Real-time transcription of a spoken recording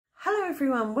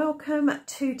everyone, welcome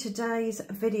to today's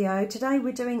video. Today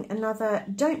we're doing another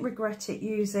Don't Regret It,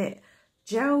 Use It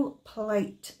gel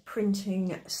plate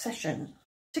printing session.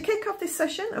 To kick off this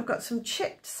session, I've got some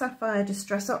chipped sapphire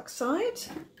distress oxide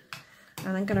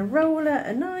and I'm going to roll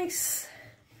a nice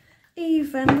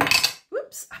even,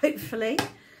 hopefully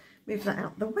move that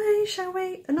out the way, shall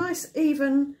we? A nice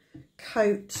even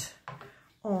coat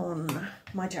on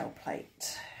my gel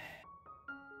plate.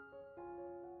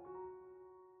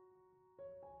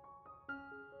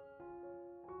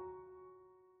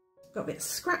 Got a bit of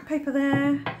scrap paper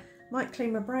there, might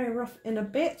clean my brayer off in a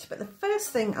bit, but the first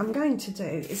thing I'm going to do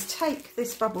is take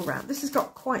this bubble wrap. This has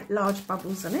got quite large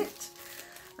bubbles in it,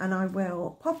 and I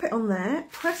will pop it on there,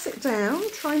 press it down,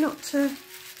 try not to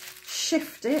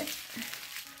shift it,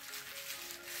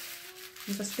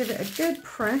 and just give it a good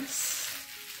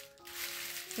press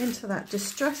into that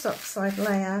distress oxide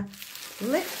layer,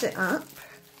 lift it up,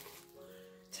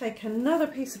 take another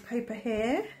piece of paper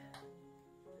here,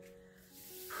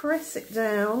 press it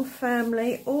down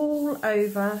firmly all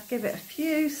over, give it a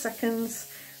few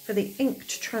seconds for the ink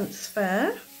to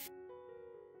transfer,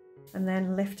 and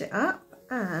then lift it up,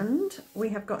 and we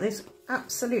have got this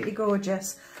absolutely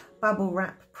gorgeous bubble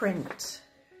wrap print.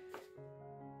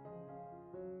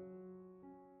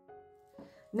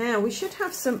 Now we should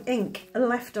have some ink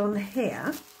left on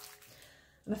here,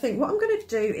 and I think what I'm going to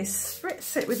do is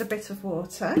spritz it with a bit of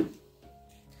water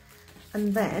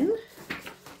and then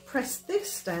press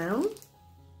this down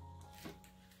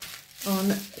on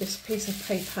this piece of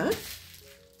paper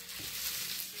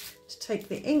to take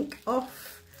the ink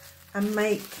off and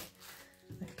make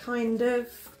a kind of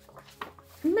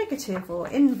negative or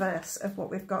inverse of what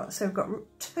we've got. So we've got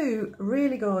two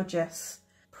really gorgeous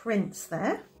prints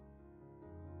there.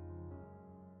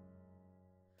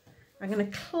 I'm going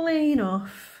to clean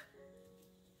off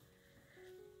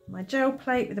my gel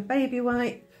plate with a baby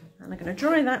wipe, and I'm going to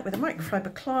dry that with a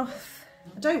microfiber cloth.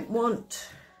 I don't want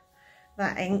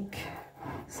that ink,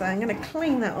 so I'm going to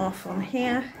clean that off on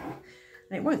here,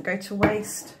 and it won't go to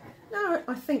waste. Now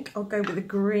I think I'll go with a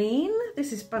green.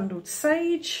 This is bundled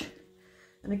sage,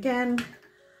 and again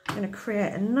I'm going to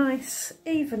create a nice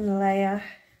even layer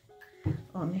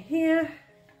on here,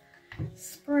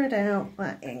 spread out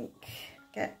that ink,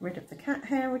 get rid of the cat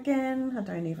hair again. I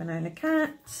don't even own a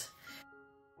cat.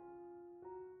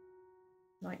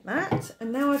 Like that,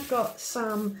 and now I've got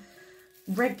some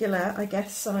regular, I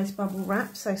guess, size bubble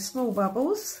wrap, so small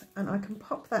bubbles, and I can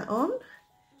pop that on,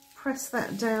 press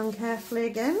that down carefully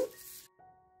again,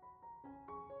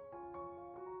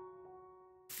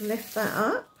 lift that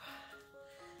up,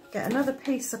 get another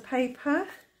piece of paper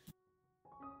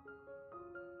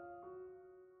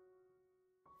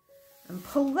and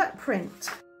pull that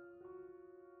print.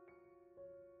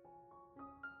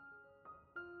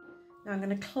 Now I'm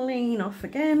going to clean off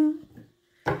again,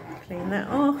 clean that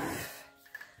off.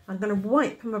 I'm going to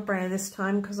wipe my brayer this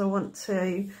time because I want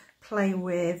to play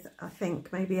with, I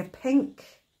think, maybe a pink.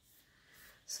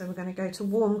 So we're going to go to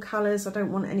warm colours. I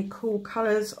don't want any cool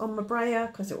colours on my brayer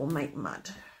because it will make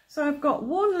mud. So I've got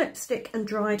worn lipstick and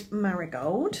dried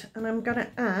marigold, and I'm going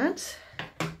to add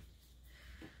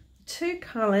two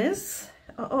colours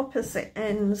at opposite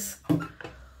ends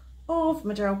of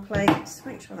my gel plate.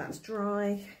 Make sure that's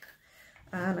dry.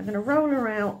 And I'm going to roll her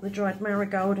out the dried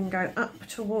marigold and go up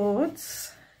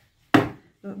towards the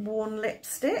worn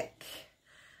lipstick,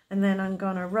 and then I'm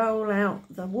going to roll out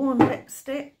the worn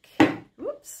lipstick,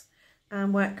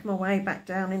 and work my way back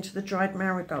down into the dried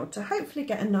marigold to hopefully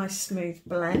get a nice smooth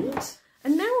blend.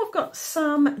 And now I've got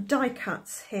some die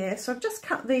cuts here, so I've just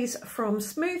cut these from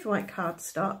smooth white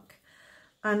cardstock,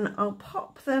 and I'll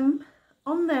pop them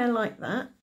on there like that.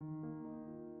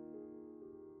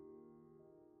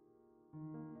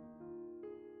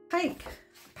 Take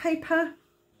paper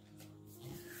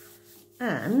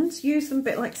and use them a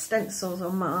bit like stencils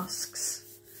or masks.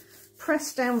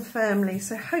 Press down firmly,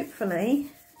 so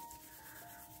hopefully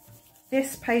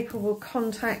this paper will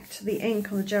contact the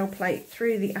ink on the gel plate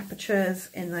through the apertures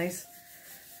in those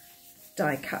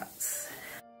die cuts.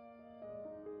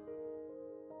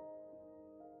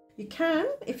 You can,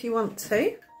 if you want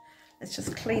to. Let's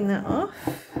just clean that off.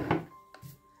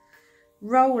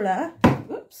 Roller,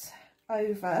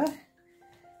 over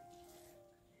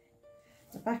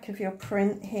the back of your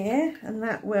print here, and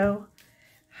that will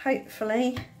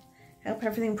hopefully help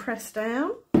everything press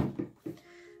down.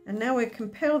 And now we can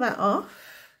peel that off,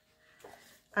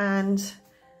 and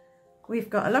we've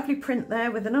got a lovely print there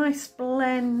with a nice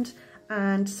blend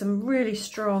and some really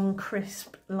strong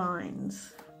crisp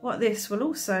lines. What this will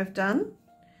also have done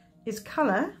is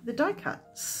colour the die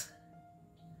cuts.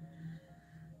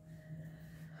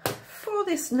 for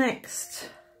this next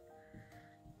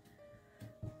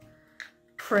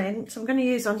print, I'm going to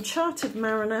use Uncharted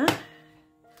Mariner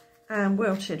and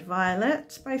Wilted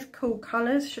Violet. Both cool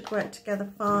colours, should work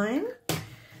together fine.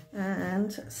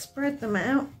 And spread them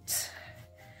out.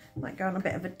 Might go on a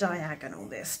bit of a diagonal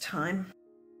this time.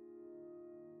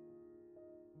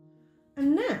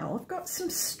 And now I've got some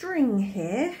string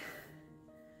here,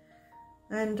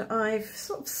 and I've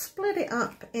sort of split it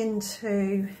up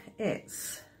into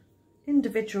its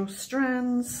individual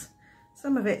strands.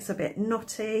 Some of it's a bit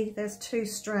knotty. There's 2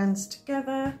 strands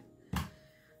together,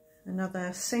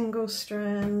 another single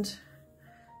strand,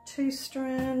 2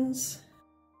 strands.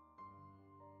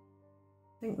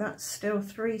 I think that's still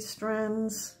 3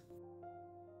 strands.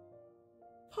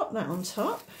 Pop that on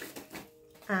top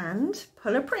and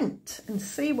pull a print and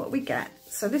see what we get.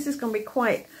 So this is going to be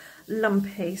quite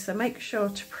lumpy, so make sure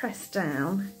to press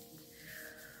down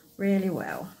really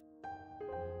well.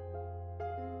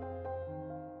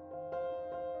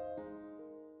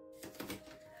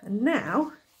 And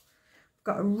now I've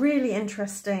got a really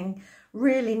interesting,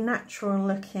 really natural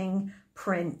looking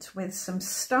print with some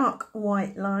stark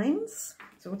white lines.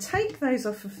 So we'll take those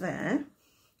off of there,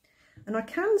 and I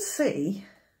can see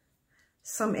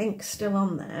some ink still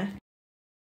on there.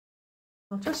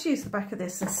 I'll just use the back of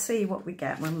this and see what we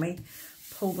get when we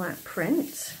pull that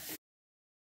print.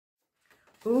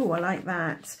 Oh, I like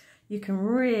that. You can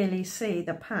really see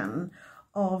the pattern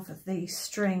of the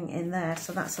string in there,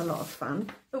 so that's a lot of fun.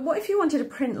 But what if you wanted a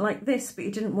print like this but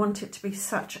you didn't want it to be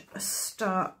such a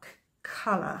stark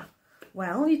colour?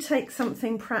 Well, you take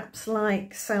something perhaps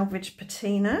like Salvage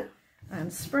Patina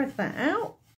and spread that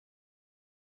out.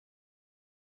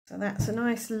 So that's a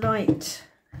nice light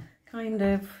kind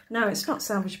of, no, it's not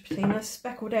Salvage Patina,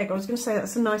 Speckled Egg. I was going to say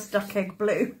that's a nice duck egg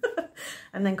blue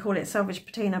and then call it Salvage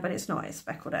Patina, but it's not, it's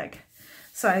Speckled Egg.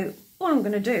 So all I'm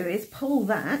going to do is pull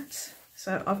that.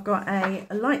 So I've got a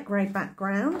light grey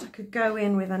background. I could go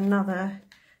in with another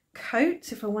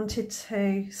coat if I wanted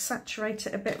to saturate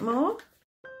it a bit more.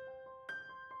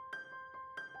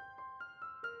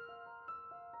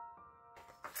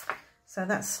 So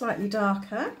that's slightly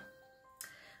darker.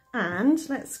 And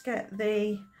let's get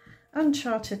the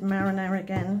Uncharted Mariner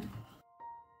again.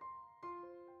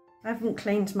 I haven't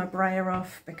cleaned my brayer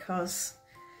off because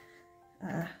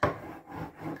I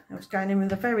was going in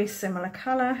with a very similar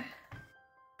colour.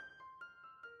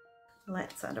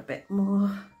 Let's add a bit more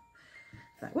of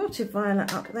that Wilted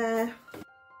Violet up there.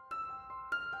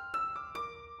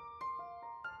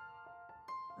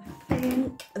 I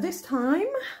think this time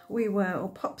we will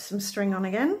pop some string on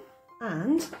again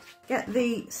and get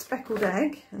the Speckled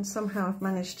Egg, and somehow I've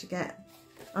managed to get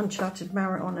Uncharted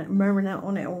Mariner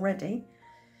on it already.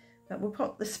 But we'll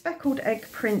pop the Speckled Egg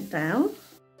print down.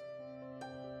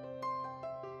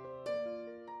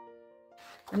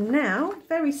 And now,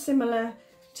 very similar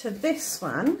to this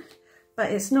one,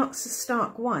 but it's not so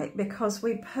stark white because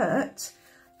we put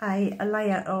a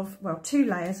layer of, well, 2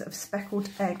 layers of Speckled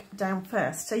Egg down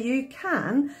first. So you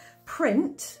can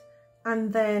print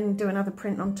and then do another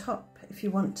print on top if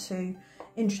you want to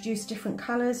introduce different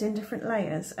colours in different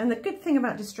layers. And the good thing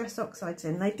about Distress Oxides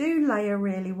they do layer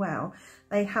really well.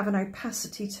 They have an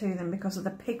opacity to them because of the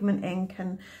pigment ink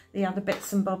and the other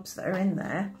bits and bobs that are in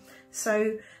there.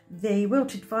 So the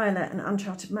Wilted Violet and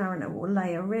Uncharted Mariner will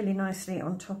layer really nicely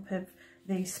on top of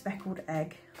the Speckled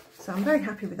Egg. So I'm very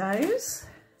happy with those.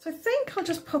 So I think I'll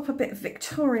just pop a bit of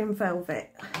Victorian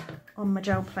Velvet on my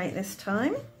gel plate this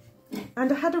time.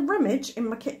 And I had a rummage in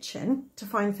my kitchen to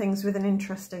find things with an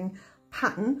interesting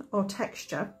pattern or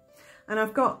texture. And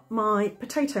I've got my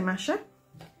potato masher.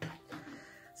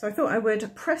 So I thought I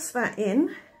would press that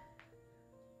in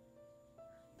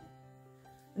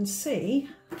and see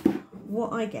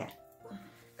what I get.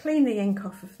 Clean the ink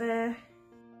off of there.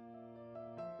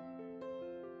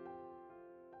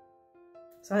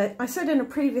 So I said in a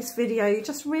previous video, you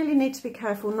just really need to be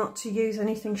careful not to use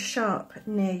anything sharp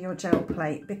near your gel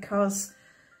plate because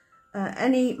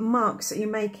any marks that you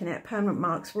make in it, permanent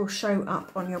marks, will show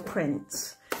up on your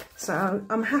prints. So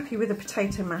I'm happy with a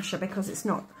potato masher because it's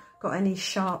not got any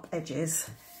sharp edges.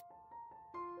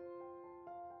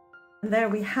 And there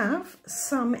we have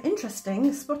some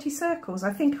interesting spotty circles.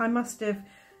 I think I must have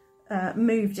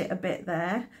moved it a bit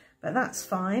there, but that's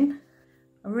fine.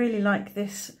 I really like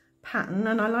this pattern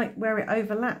and I like where it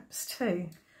overlaps too.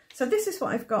 So this is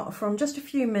what I've got from just a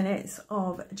few minutes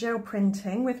of gel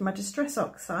printing with my Distress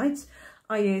Oxides.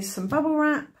 I used some bubble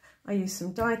wrap, I used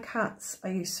some die cuts, I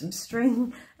used some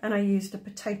string, and I used a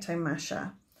potato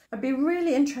masher. I'd be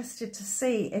really interested to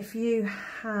see if you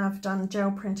have done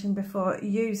gel printing before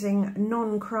using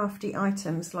non-crafty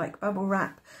items like bubble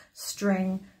wrap,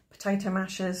 string, potato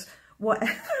mashers,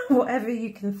 whatever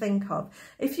you can think of.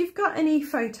 If you've got any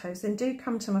photos, then do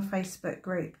come to my Facebook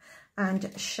group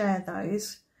and share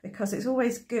those, because it's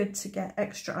always good to get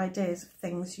extra ideas of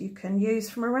things you can use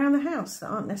from around the house that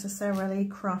aren't necessarily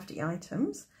crafty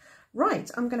items. Right,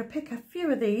 I'm going to pick a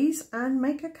few of these and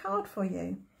make a card for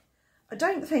you. I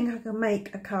don't think I can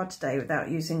make a card today without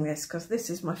using this, because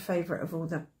this is my favourite of all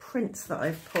the prints that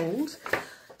I've pulled.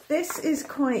 This is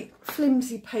quite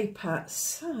flimsy paper,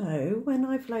 so when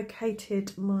I've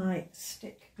located my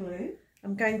stick glue,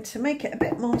 I'm going to make it a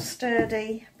bit more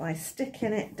sturdy by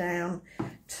sticking it down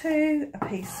to a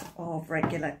piece of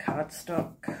regular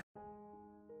cardstock.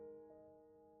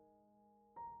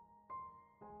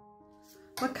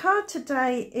 My card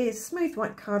today is smooth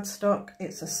white cardstock.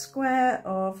 It's a square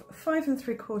of 5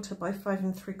 3/4 by 5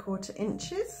 3/4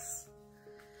 inches.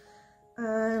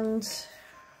 And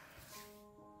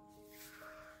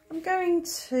I'm going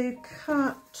to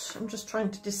cut, I'm just trying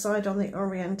to decide on the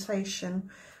orientation,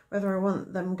 whether I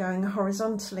want them going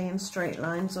horizontally in straight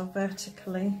lines or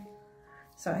vertically.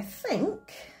 So I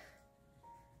think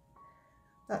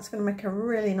that's going to make a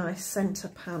really nice centre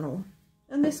panel.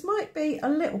 And this might be a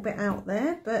little bit out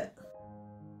there, but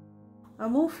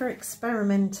I'm all for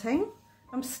experimenting.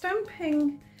 I'm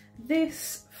stamping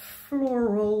this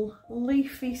floral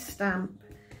leafy stamp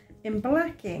in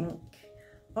black ink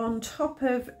on top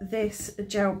of this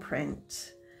gel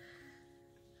print.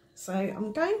 So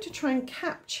I'm going to try and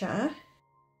capture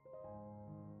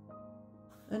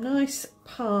a nice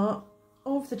part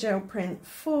of the gel print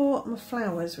for my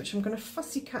flowers, which I'm going to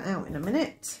fussy cut out in a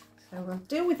minute. So we'll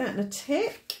deal with that in a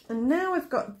tick. And now I've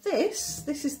got this.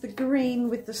 This is the green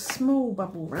with the small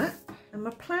bubble wrap. And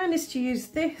my plan is to use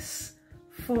this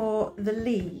for the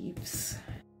leaves.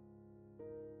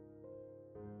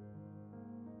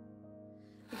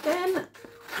 Again,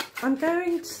 I'm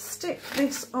going to stick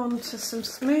this onto some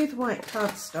smooth white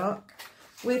cardstock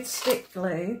with stick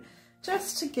glue,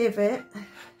 just to give it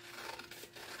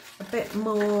a bit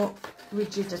more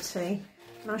rigidity.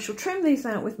 And I shall trim these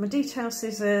out with my detail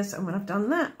scissors, and when I've done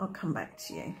that, I'll come back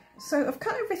to you. So I've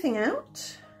cut everything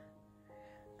out,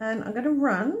 and I'm going to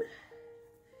run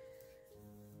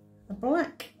a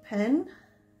black pen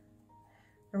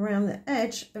around the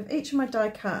edge of each of my die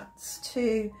cuts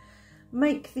to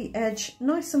make the edge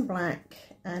nice and black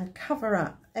and cover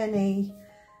up any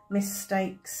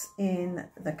mistakes in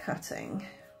the cutting.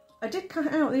 I did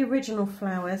cut out the original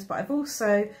flowers, but I've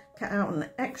also cut out an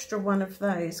extra one of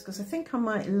those because I think I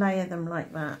might layer them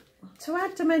like that. To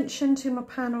add dimension to my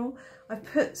panel, I've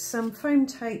put some foam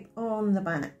tape on the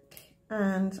back,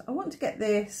 and I want to get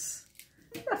this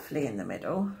roughly in the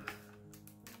middle.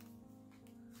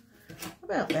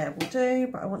 About there will do,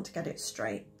 but I want to get it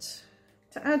straight.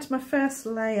 To add my first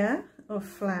layer of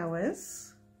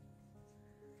flowers,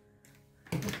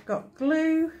 I've got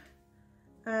glue,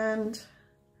 and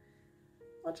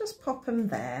I'll just pop them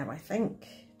there, I think,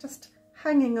 just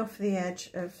hanging off the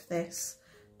edge of this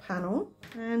panel.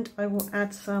 And I will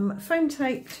add some foam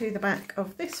tape to the back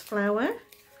of this flower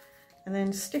and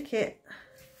then stick it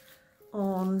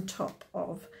on top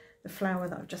of the flower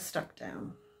that I've just stuck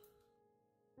down.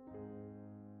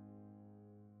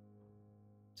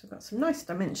 So I've got some nice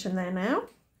dimension there now.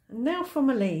 And now for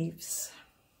my leaves.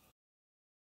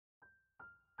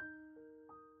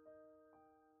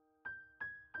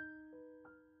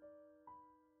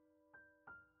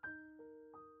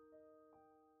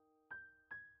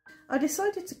 I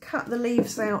decided to cut the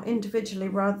leaves out individually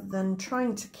rather than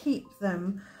trying to keep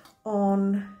them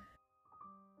on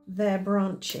their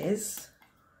branches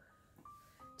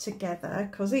together,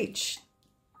 because each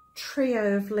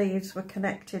trio of leaves were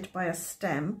connected by a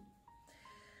stem,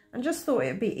 and just thought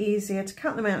it would be easier to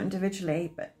cut them out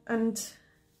individually and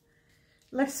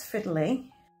less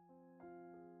fiddly,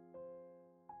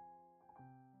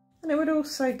 and it would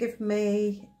also give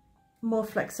me more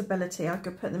flexibility. I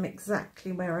could put them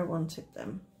exactly where I wanted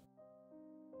them.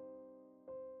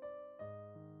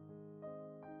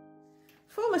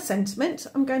 For my sentiment,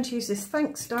 I'm going to use this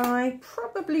Thanks die,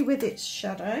 probably with its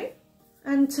shadow.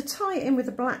 And to tie it in with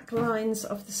the black lines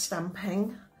of the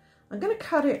stamping, I'm going to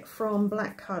cut it from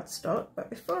black cardstock, but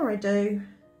before I do,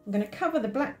 I'm going to cover the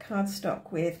black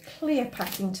cardstock with clear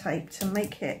packing tape to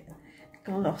make it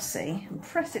glossy, and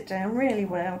press it down really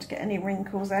well to get any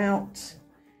wrinkles out.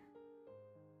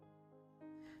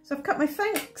 So I've cut my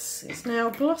thanks, it's now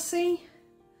glossy.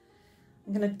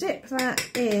 I'm going to dip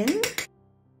that in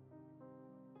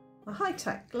my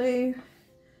high-tack glue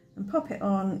and pop it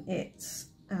on its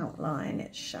outline,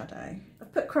 its shadow.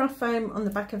 I've put craft foam on the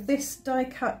back of this die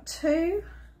cut too,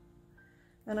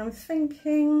 and I'm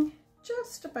thinking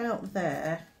just about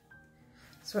there.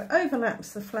 So it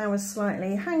overlaps the flowers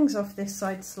slightly, hangs off this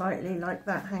side slightly like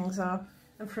that hangs off.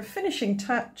 And for a finishing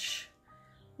touch,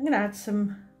 I'm going to add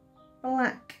some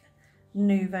black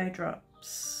Nouveau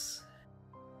drops.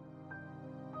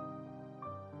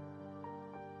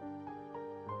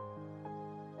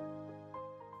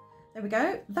 There we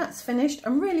go, that's finished.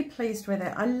 I'm really pleased with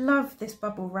it. I love this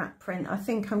bubble wrap print. I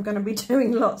think I'm going to be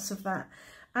doing lots of that.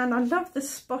 And I love the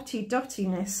spotty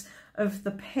dottiness of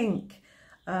the pink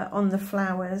on the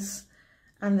flowers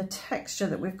and the texture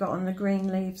that we've got on the green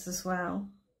leaves as well.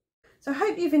 So I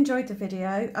hope you've enjoyed the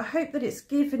video. I hope that it's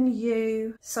given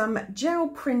you some gel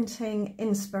printing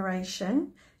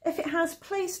inspiration. If it has,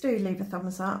 please do leave a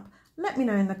thumbs up. Let me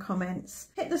know in the comments.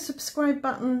 Hit the subscribe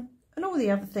button and all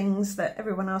the other things that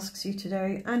everyone asks you to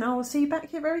do. And I will see you back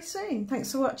here very soon.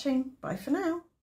 Thanks for watching. Bye for now.